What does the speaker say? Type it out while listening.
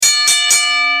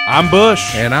I'm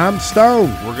Bush. And I'm Stone.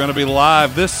 We're going to be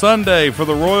live this Sunday for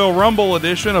the Royal Rumble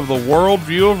edition of the World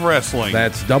View of Wrestling.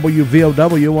 That's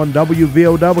WVOW on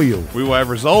WVOW. We will have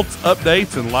results,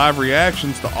 updates, and live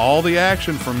reactions to all the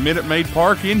action from Minute Maid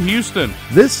Park in Houston.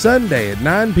 This Sunday at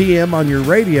 9 p.m. on your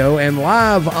radio and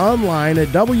live online at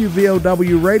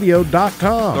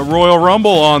WVOWradio.com. The Royal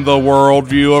Rumble on the World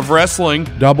View of Wrestling.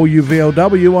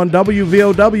 WVOW on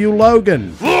WVOW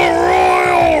Logan. The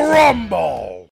Royal Rumble!